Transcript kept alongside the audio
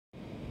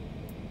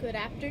Good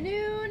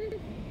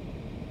afternoon.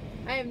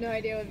 I have no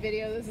idea what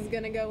video this is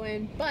gonna go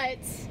in, but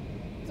it's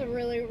a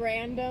really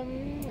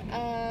random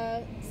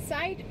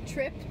side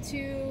trip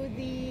to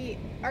the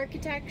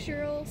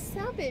architectural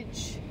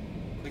salvage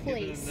place. Quit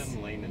giving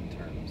them layman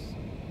terms.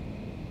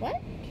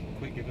 What?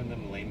 Quit giving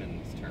them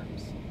layman's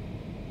terms.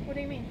 What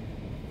do you mean?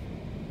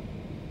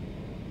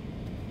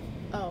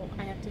 Oh,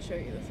 I have to show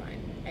you the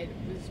sign. I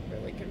was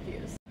really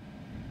confused.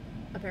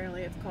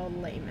 Apparently it's called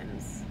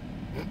layman's.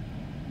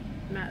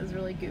 Matt is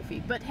really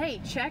goofy. But hey,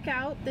 check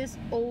out this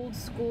old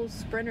school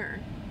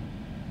Sprinter.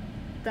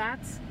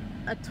 That's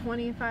a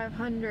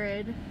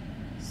 2500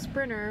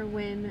 Sprinter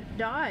when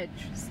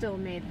Dodge still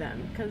made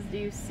them. Because do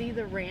you see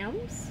the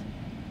rams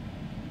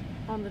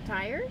on the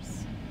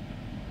tires?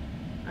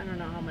 I don't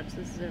know how much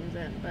this zooms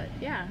in, but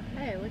yeah,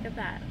 hey, look at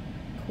that.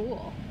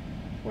 Cool.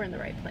 We're in the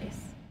right place.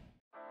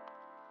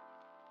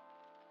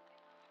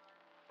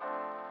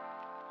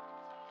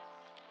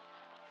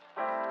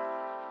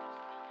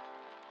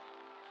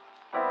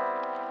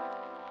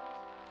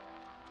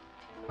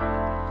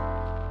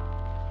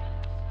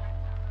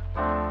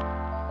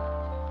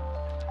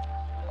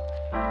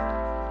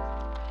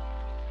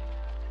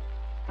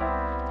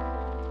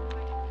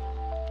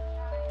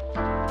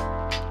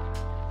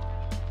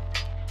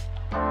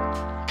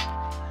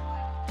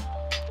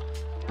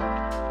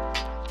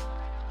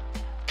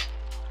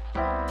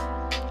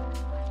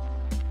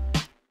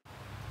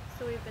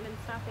 So we've been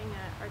stopping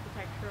at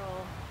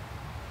architectural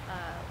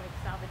like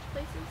salvage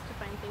places to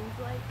find things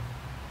like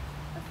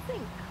a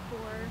sink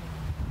for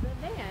the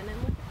van, and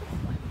look at this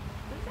one.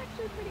 It's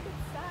actually a pretty good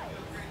size.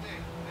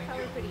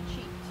 Probably pretty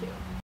cheap too.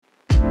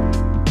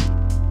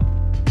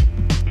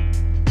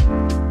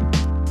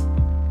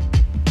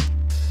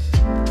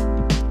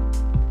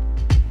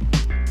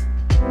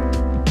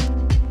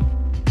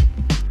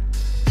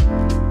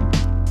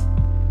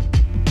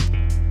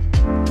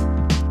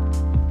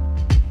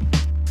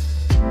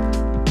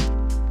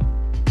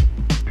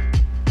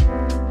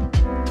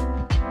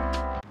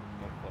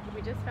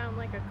 Found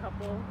like a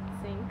couple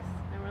sinks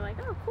and we're like,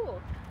 oh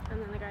cool, and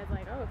then the guy's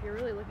like, oh, if you're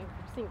really looking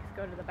for sinks,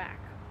 go to the back.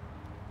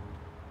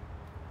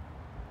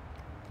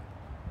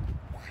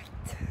 What?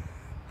 There's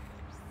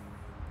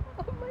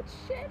so much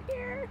shit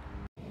here.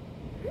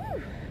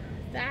 Whew.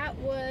 That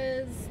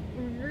was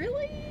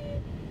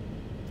really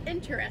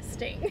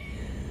interesting.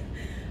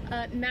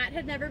 Matt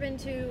had never been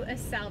to a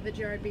salvage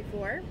yard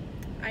before.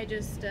 I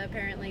just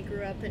apparently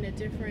grew up in a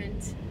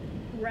different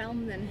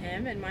realm than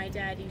him, and my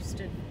dad used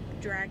to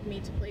drag me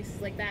to places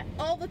like that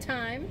all the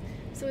time,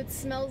 so it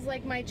smells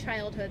like my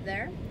childhood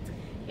there.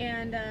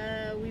 And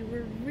we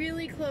were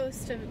really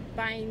close to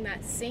buying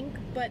that sink,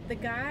 but the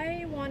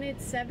guy wanted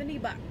 70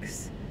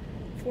 bucks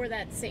for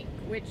that sink,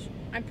 which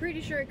I'm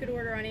pretty sure I could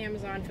order on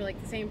Amazon for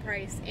like the same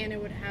price, and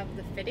it would have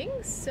the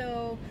fittings.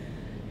 So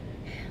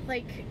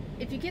like,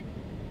 if you get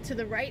to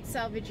the right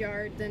salvage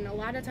yard, then a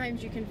lot of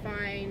times you can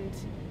find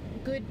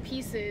good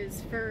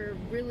pieces for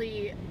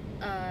really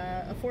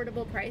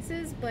affordable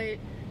prices, but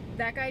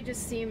that guy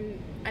just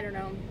seemed, I don't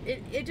know,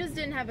 it just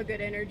didn't have a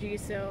good energy,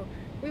 so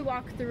we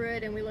walked through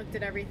it and we looked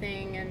at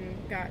everything and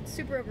got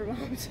super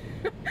overwhelmed.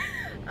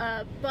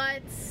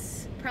 But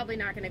probably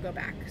not going to go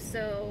back.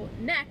 So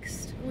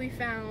next we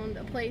found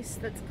a place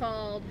that's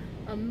called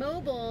a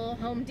mobile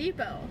Home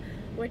Depot,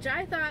 which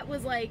I thought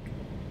was like,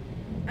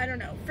 I don't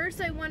know, first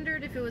I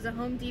wondered if it was a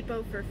Home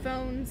Depot for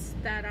phones.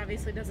 That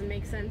obviously doesn't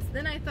make sense.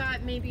 Then I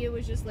thought maybe it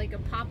was just like a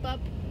pop-up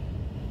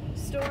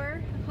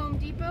store Home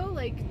Depot,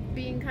 like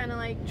being kind of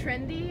like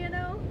trendy, you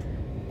know.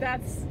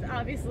 That's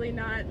obviously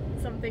not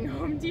something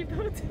Home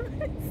Depot does.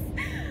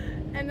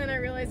 And then I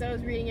realized I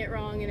was reading it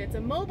wrong, and it's a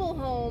mobile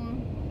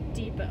home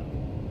depot.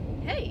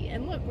 Hey,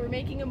 and look, we're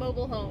making a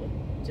mobile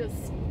home,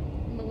 just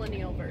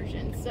millennial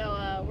version.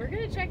 So we're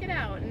gonna check it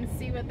out and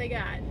see what they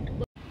got.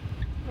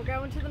 We're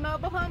going to the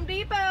mobile Home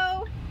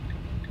Depot.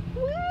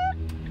 Woo!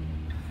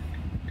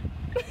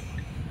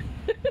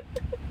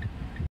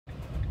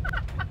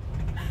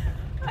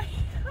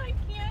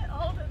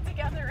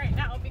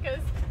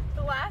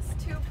 Last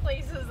two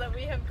places that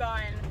we have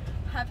gone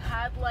have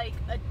had like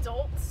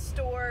adult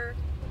store,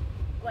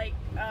 like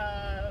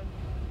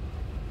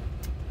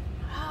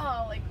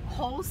like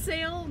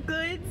wholesale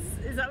goods.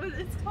 Is that what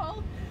it's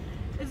called?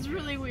 It's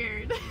really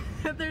weird.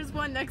 There's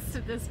one next to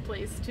this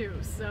place too,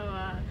 so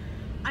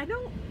I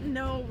don't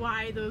know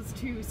why those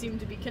two seem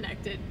to be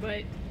connected,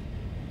 but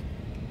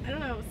I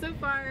don't know. So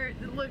far,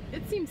 look,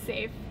 it seems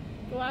safe.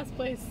 The last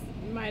place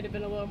might have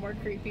been a little more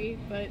creepy,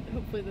 but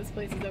hopefully this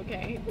place is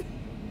okay.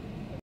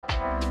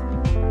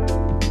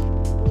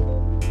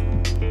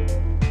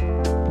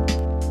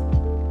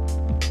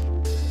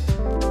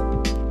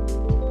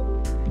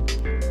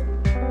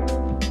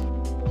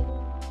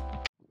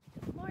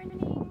 Good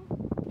morning.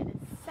 It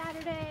is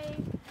Saturday,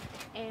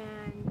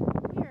 and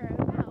we are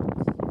about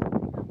to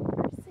pick up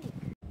our sink.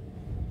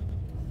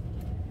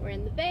 We're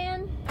in the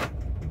van.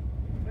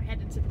 We're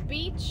headed to the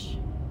beach,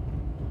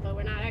 but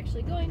we're not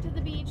actually going to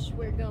the beach.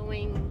 We're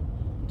going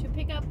to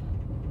pick up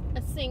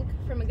a sink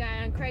from a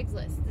guy on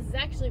Craigslist. This is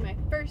actually my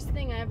first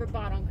thing I ever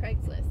bought on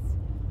Craigslist.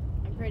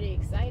 I'm pretty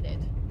excited.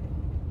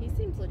 He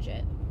seems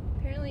legit.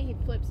 Apparently he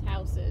flips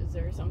houses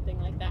or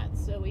something like that.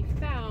 So we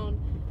found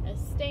a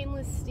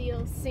stainless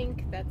steel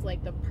sink that's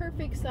like the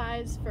perfect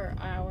size for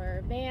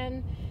our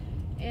van.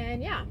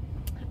 And yeah,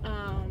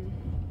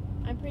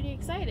 I'm pretty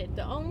excited.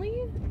 The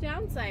only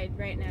downside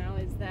right now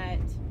is that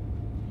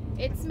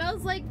it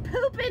smells like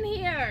poop in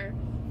here.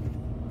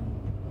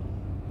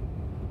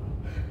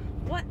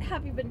 What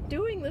have you been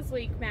doing this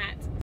week, Matt?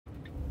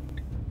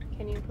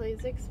 Can you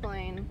please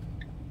explain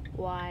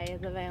why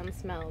the van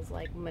smells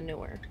like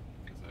manure?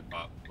 Because I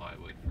bought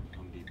plywood from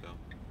Home Depot.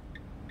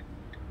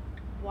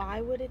 Why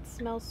would it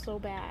smell so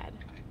bad?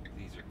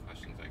 These are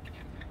questions I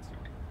can't answer.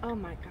 Oh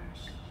my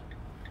gosh.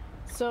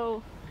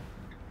 So,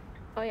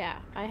 oh yeah,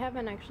 I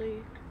haven't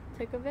actually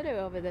took a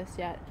video over this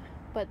yet,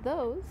 but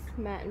those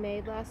Matt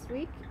made last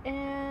week,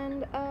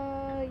 and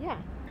yeah,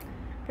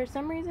 for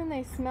some reason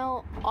they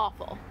smell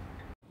awful.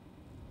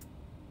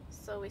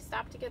 So we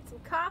stopped to get some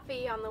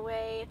coffee on the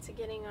way to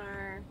getting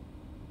our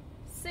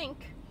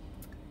sink,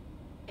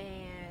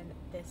 and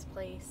this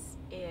place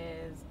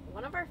is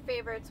one of our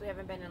favorites. We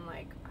haven't been in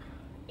like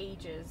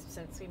ages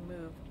since we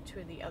moved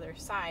to the other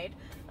side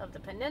of the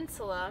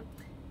peninsula,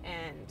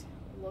 and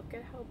look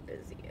at how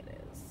busy it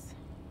is.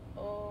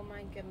 Oh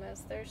my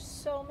goodness, there's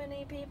so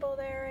many people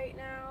there right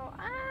now.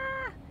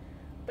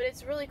 But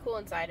it's really cool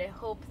inside. I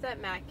hope that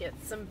Matt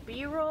gets some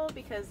B-roll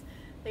because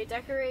they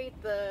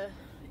decorate the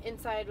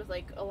inside with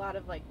like a lot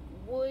of like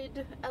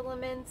wood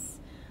elements.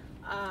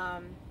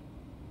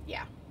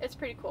 Yeah, it's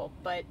pretty cool,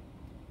 but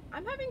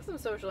I'm having some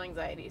social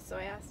anxiety, so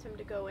I asked him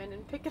to go in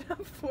and pick it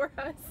up for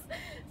us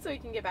so we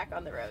can get back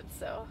on the road.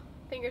 So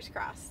fingers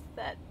crossed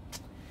that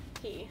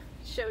he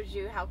shows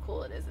you how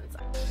cool it is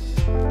inside.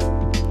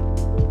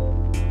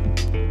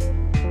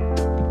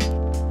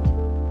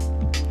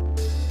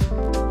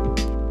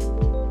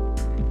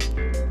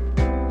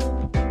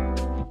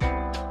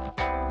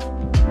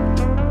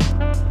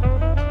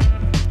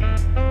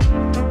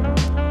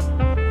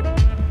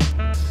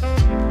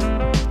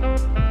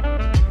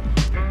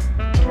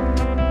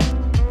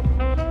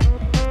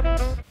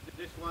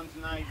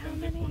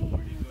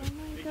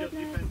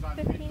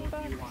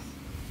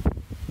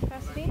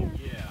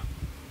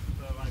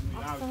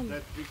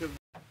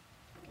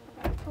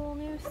 Cool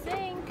new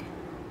sink.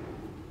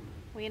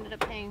 We ended up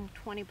paying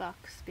 20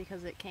 bucks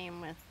because it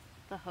came with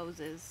the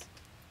hoses,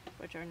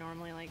 which are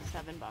normally like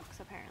 $7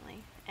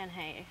 apparently. And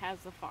hey, it has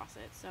the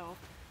faucet, so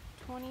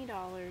 $20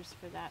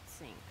 for that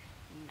sink.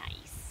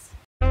 Nice.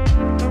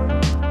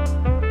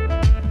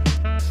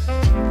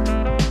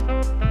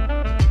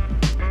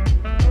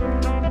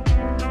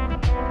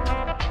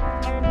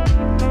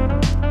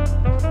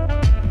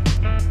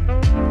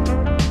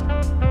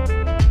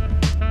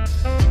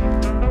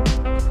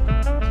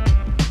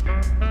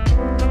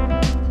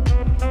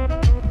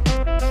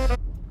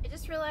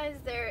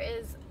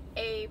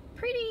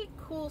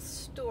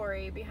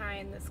 Story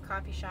behind this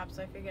coffee shop,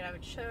 so I figured I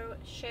would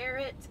share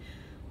it,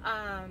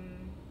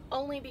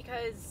 only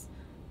because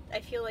I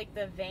feel like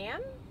the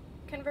van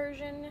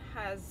conversion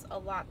has a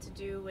lot to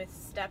do with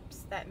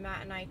steps that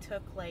Matt and I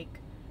took like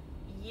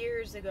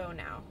years ago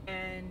now.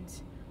 And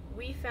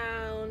we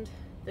found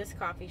this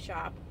coffee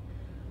shop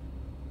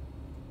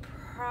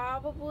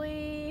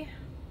probably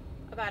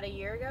about a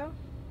year ago.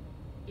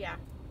 Yeah,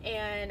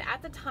 and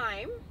at the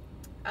time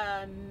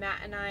Matt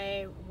and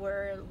I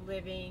were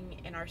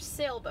living in our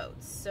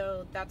sailboats,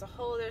 so that's a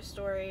whole other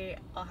story.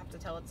 I'll have to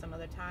tell it some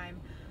other time.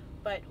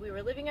 But we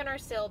were living in our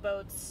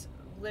sailboats,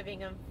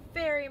 living a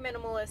very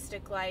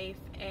minimalistic life,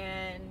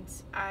 and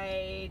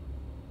I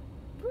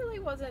really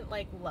wasn't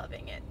like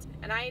loving it.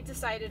 And I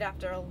decided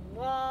after a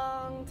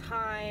long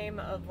time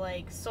of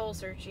like soul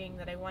searching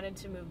that I wanted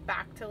to move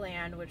back to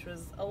land, which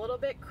was a little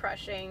bit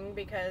crushing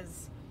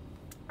because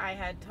I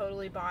had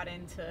totally bought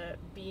into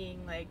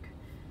being like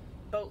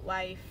boat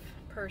life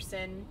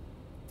person,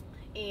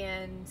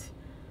 and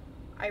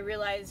I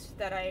realized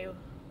that I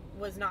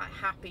was not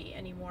happy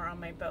anymore on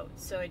my boat.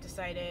 So I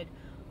decided,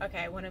 okay,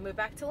 I want to move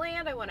back to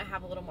land. I want to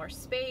have a little more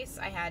space.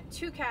 I had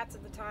 2 cats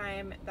at the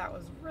time. That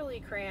was really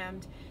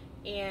crammed,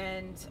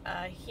 and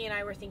he and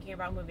I were thinking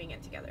about moving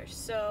in together.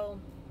 So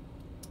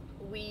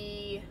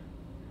we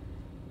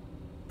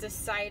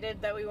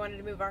decided that we wanted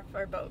to move off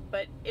our boat.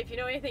 But if you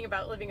know anything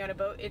about living on a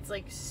boat, it's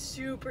like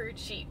super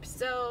cheap.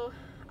 So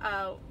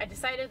I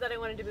decided that I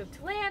wanted to move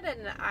to land,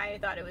 and I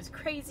thought it was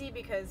crazy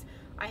because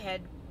I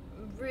had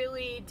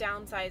really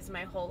downsized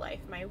my whole life,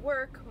 my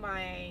work,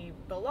 my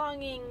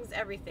belongings,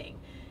 everything.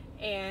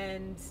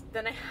 And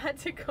then I had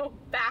to go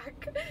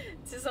back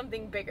to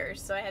something bigger.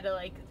 So I had to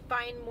like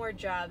find more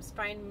jobs,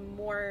 find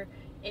more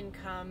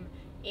income,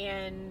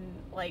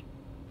 and like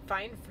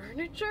find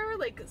furniture.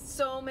 Like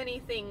so many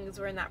things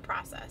were in that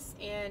process.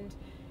 And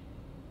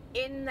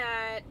in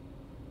that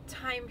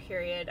time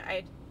period,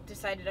 I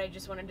decided I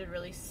just wanted to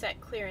really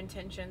set clear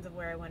intentions of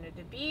where I wanted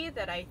to be,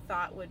 that I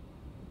thought would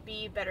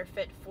be better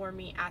fit for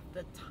me at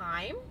the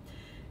time.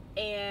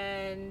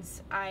 And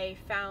I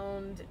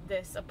found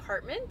this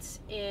apartment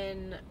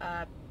in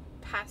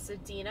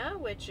Pasadena,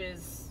 which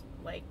is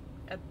like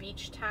a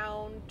beach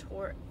town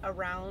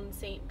around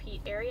St.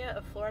 Pete area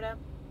of Florida.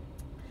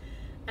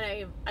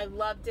 And I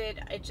loved it.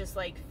 It just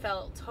like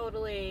felt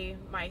totally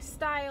my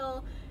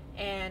style,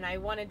 and I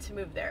wanted to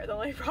move there. The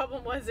only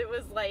problem was it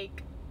was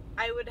like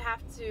I would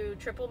have to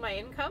triple my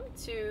income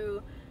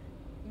to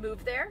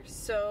move there.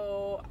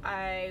 So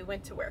I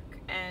went to work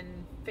and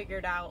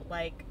figured out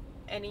like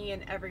any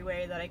and every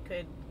way that I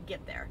could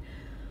get there.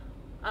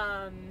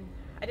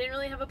 I didn't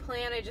really have a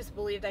plan. I just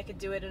believed I could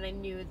do it, and I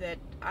knew that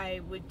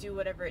I would do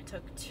whatever it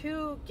took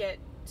to get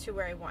to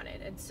where I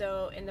wanted. And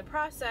so in the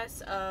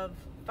process of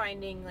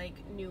finding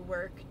like new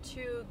work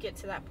to get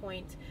to that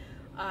point,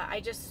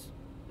 I just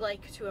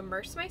like to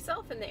immerse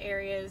myself in the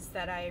areas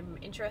that I'm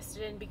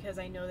interested in, because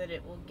I know that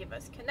it will give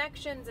us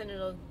connections and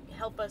it'll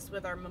help us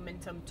with our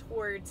momentum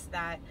towards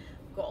that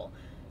goal.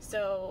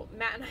 So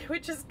Matt and I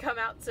would just come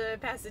out to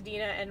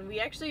Pasadena, and we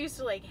actually used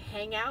to like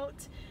hang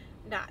out.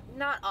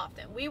 Not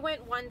often. We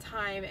went one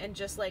time and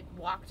just like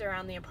walked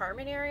around the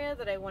apartment area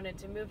that I wanted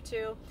to move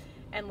to,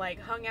 and like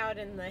hung out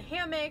in the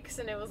hammocks,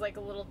 and it was like a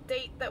little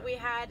date that we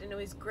had, and it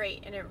was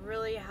great, and it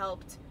really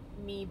helped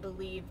me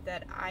believe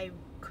that I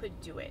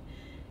could do it.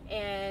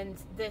 And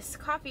this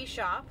coffee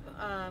shop,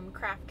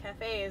 Craft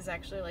Cafe, is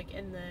actually like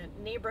in the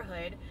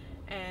neighborhood,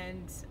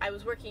 and I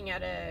was working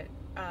at a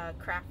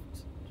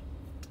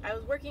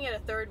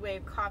third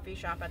wave coffee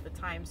shop at the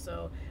time,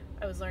 so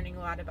I was learning a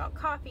lot about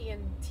coffee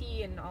and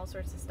tea and all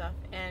sorts of stuff,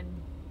 and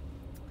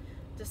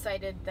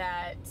decided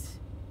that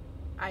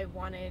I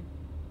wanted,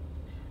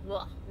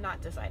 well,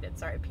 not decided,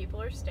 sorry,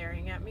 people are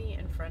staring at me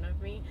in front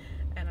of me,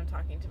 and I'm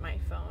talking to my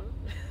phone,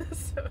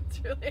 so it's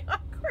really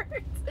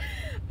awkward.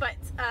 But,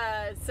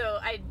 so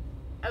I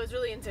was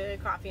really into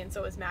coffee, and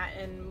so was Matt,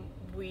 and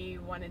we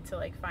wanted to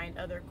like find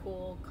other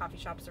cool coffee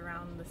shops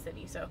around the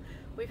city. So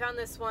we found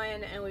this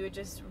one, and we would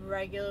just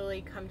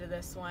regularly come to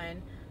this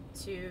one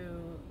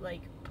to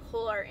like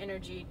pull our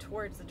energy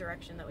towards the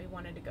direction that we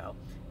wanted to go.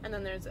 And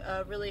then there's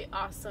a really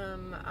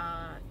awesome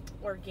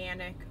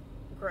organic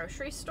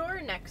grocery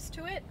store next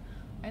to it.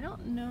 I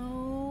don't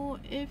know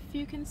if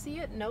you can see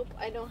it. Nope,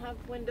 I don't have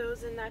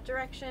windows in that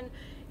direction.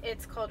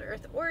 It's called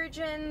Earth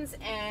Origins,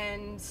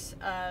 and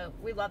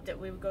we loved it.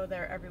 We would go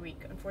there every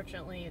week.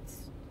 Unfortunately,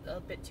 it's a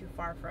bit too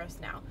far for us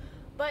now,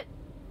 but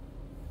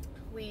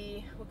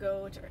we would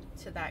go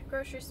to that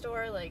grocery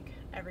store like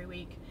every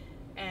week,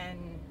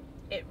 and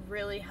it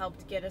really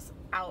helped get us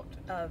out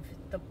of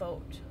the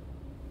boat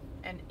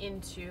and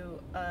into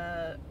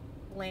a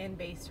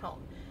land-based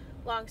home.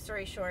 Long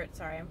story short,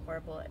 sorry, I'm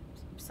horrible at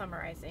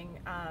summarizing,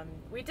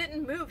 we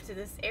didn't move to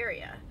this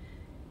area.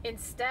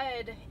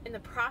 Instead, in the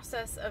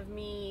process of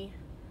me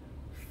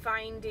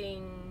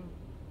finding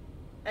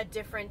a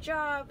different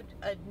job,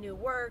 a new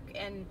work,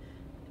 and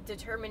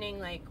determining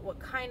like what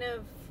kind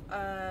of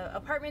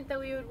apartment that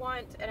we would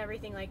want and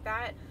everything like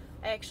that,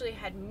 I actually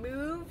had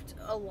moved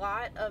a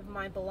lot of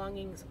my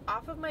belongings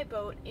off of my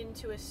boat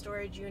into a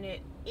storage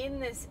unit in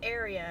this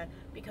area,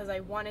 because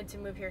I wanted to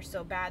move here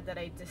so bad that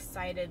I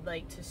decided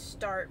like to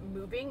start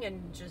moving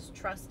and just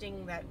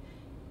trusting that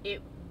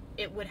it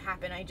would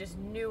happen. I just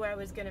knew I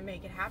was gonna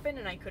make it happen,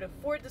 and I could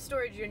afford the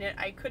storage unit.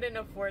 I couldn't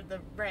afford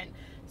the rent,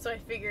 so I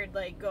figured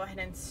like go ahead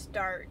and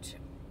start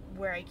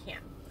where I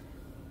can.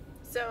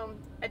 So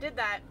I did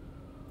that,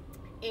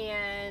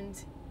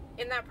 and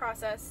in that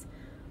process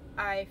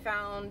I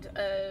found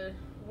a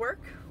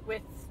work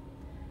with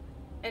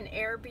an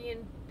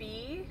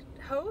Airbnb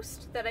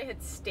host that I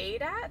had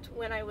stayed at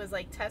when I was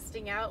like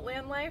testing out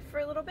land life for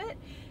a little bit,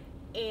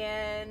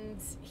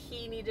 and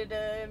he needed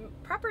a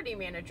property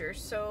manager.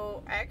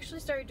 So I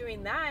actually started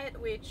doing that,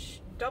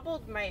 which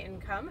doubled my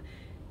income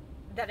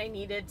that I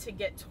needed to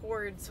get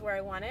towards where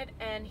I wanted.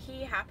 And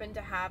he happened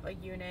to have a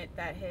unit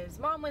that his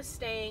mom was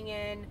staying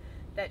in,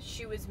 that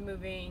she was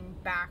moving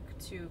back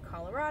to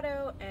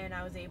Colorado, and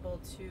I was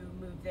able to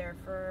move there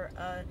for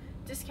a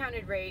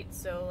discounted rate,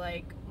 so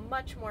like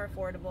much more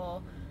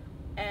affordable,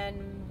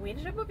 and we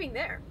ended up moving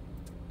there.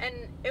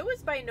 And it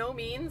was by no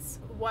means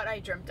what I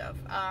dreamt of.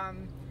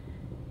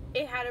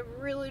 It had a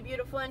really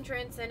beautiful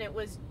entrance, and it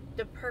was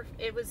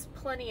it was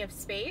plenty of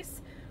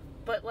space,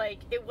 but like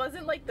it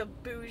wasn't like the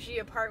bougie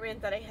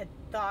apartment that I had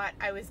thought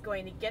I was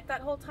going to get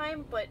that whole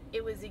time, but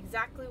it was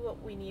exactly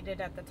what we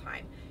needed at the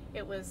time.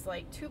 It was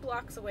like 2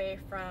 blocks away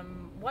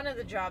from one of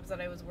the jobs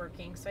that I was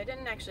working, so I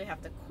didn't actually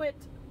have to quit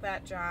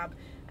that job.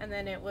 And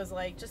then it was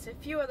like just a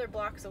few other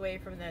blocks away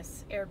from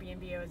this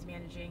Airbnb I was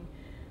managing.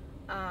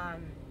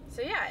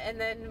 So yeah, and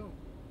then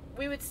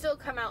we would still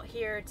come out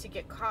here to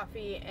get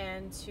coffee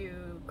and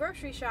to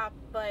grocery shop,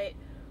 but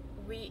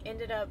we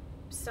ended up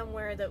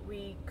somewhere that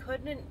we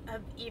couldn't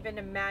have even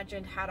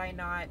imagined had I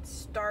not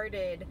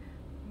started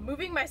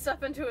moving my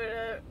stuff into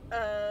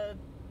a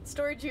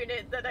storage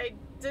unit that I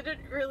didn't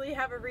really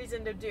have a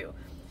reason to do.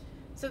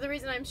 So the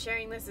reason I'm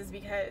sharing this is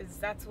because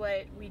that's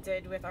what we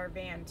did with our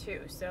van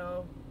too.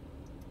 So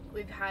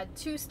we've had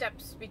 2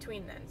 steps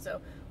between then. So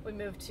we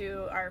moved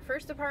to our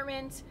first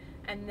apartment,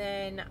 and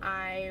then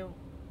I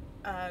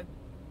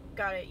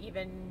got an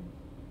even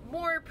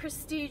more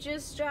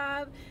prestigious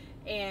job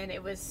and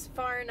it was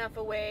far enough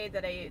away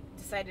that I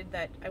decided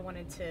that I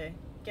wanted to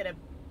get a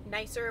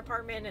nicer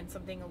apartment and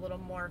something a little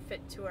more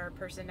fit to our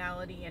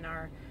personality and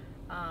our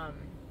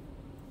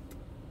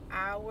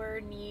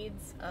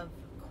needs of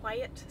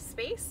quiet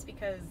space,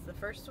 because the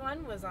first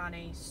one was on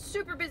a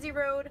super busy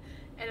road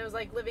and it was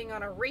like living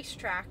on a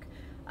racetrack.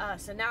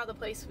 So now the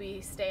place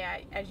we stay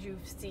at, as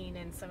you've seen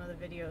in some of the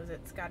videos,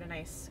 it's got a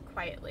nice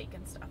quiet lake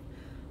and stuff.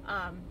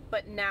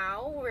 But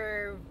now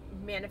we're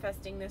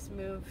manifesting this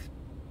move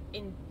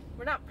in.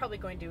 We're not probably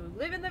going to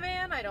live in the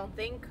van. I don't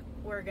think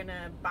we're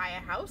gonna buy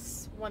a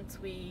house once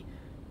we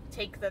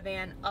take the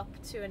van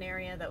up to an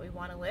area that we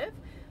want to live.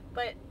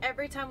 But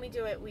every time we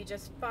do it, we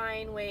just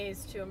find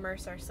ways to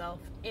immerse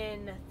ourselves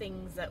in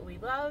things that we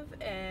love,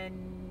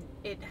 and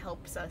it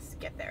helps us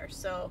get there.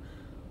 So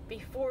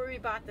before we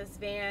bought this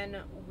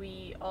van,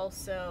 we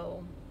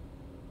also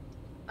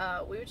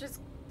we would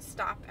just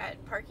stop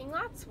at parking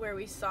lots where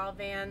we saw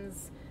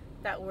vans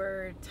that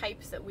were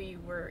types that we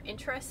were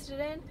interested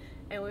in,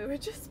 and we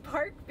would just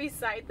park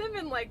beside them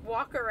and like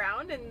walk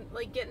around and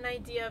like get an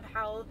idea of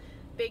how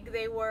big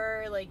they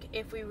were, like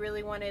if we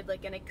really wanted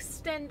like an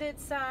extended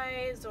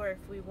size or if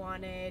we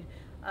wanted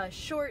a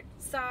short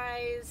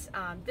size.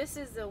 This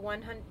is a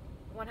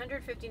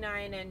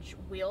 159-inch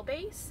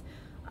wheelbase.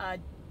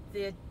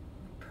 The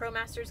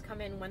Promasters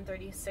come in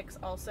 136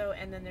 also,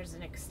 and then there's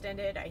an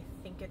extended, I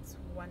think it's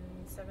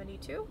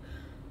 172.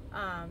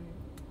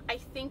 I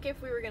think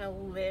if we were gonna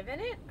live in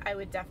it, I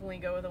would definitely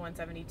go with a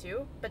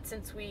 172, but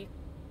since we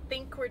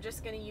think we're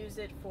just gonna use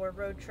it for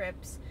road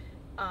trips,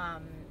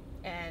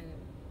 and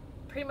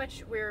pretty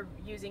much we're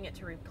using it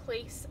to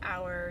replace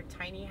our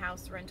tiny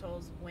house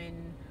rentals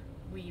when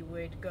we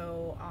would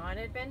go on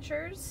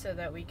adventures, so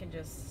that we can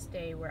just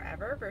stay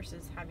wherever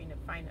versus having to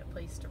find a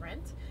place to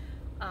rent.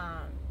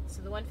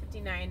 So the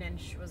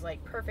 159-inch was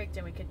like perfect,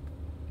 and we could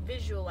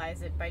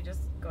visualize it by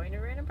just going to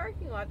random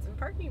parking lots and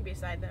parking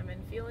beside them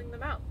and feeling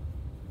them out.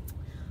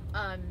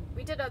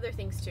 We did other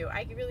things too.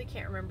 I really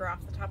can't remember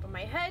off the top of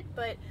my head,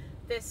 but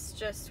this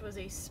just was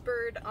a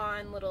spurred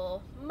on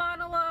little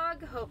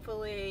monologue.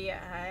 Hopefully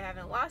I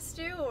haven't lost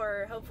you,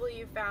 or hopefully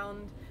you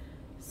found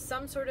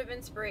some sort of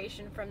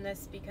inspiration from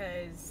this,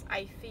 because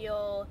I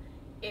feel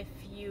if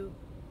you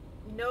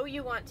know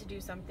you want to do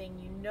something,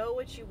 you know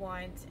what you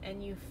want,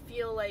 and you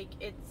feel like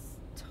it's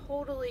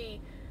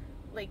totally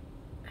like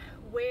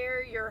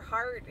where your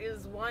heart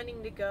is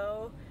wanting to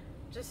go,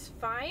 just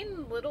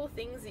find little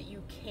things that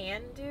you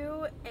can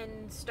do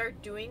and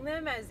start doing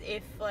them as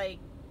if like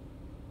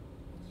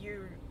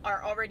you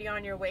are already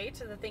on your way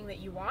to the thing that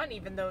you want,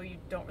 even though you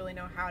don't really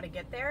know how to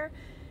get there,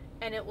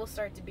 and it will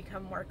start to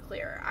become more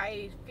clear.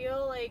 I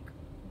feel like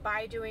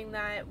by doing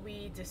that,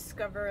 we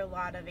discover a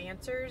lot of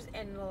answers,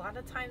 and a lot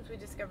of times we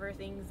discover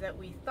things that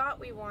we thought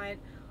we want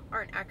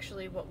aren't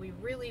actually what we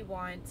really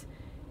want,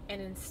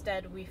 and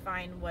instead we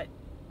find what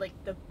like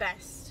the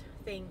best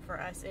thing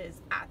for us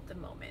is at the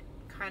moment.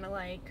 Kind of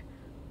like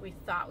we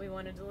thought we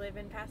wanted to live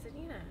in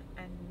Pasadena,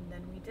 and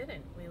then we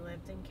didn't. We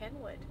lived in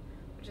Kenwood,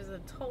 which is a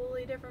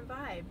totally different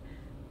vibe,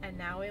 and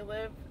now we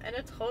live in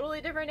a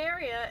totally different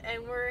area,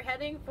 and we're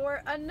heading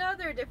for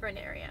another different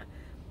area.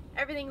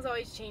 Everything's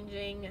always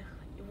changing.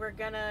 We're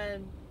gonna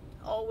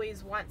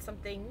always want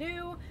something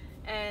new,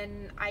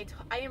 and I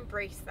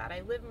embrace that.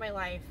 I live my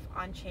life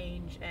on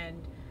change,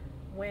 and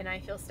when I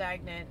feel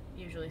stagnant,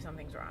 usually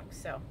something's wrong.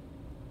 So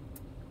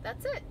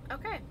that's it.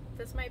 Okay,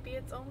 this might be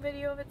its own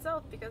video of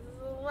itself because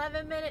it's an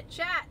 11-minute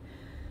chat.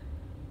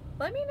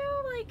 Let me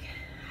know like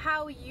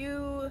how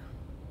you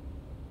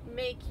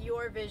make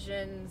your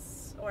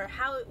visions, or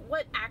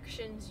what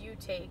actions you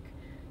take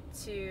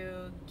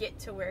to get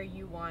to where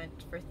you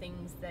want for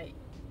things that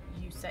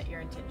you set your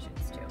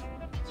intentions to.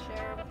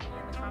 Share with me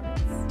in the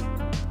comments.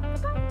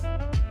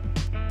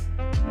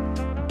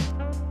 Bye-bye.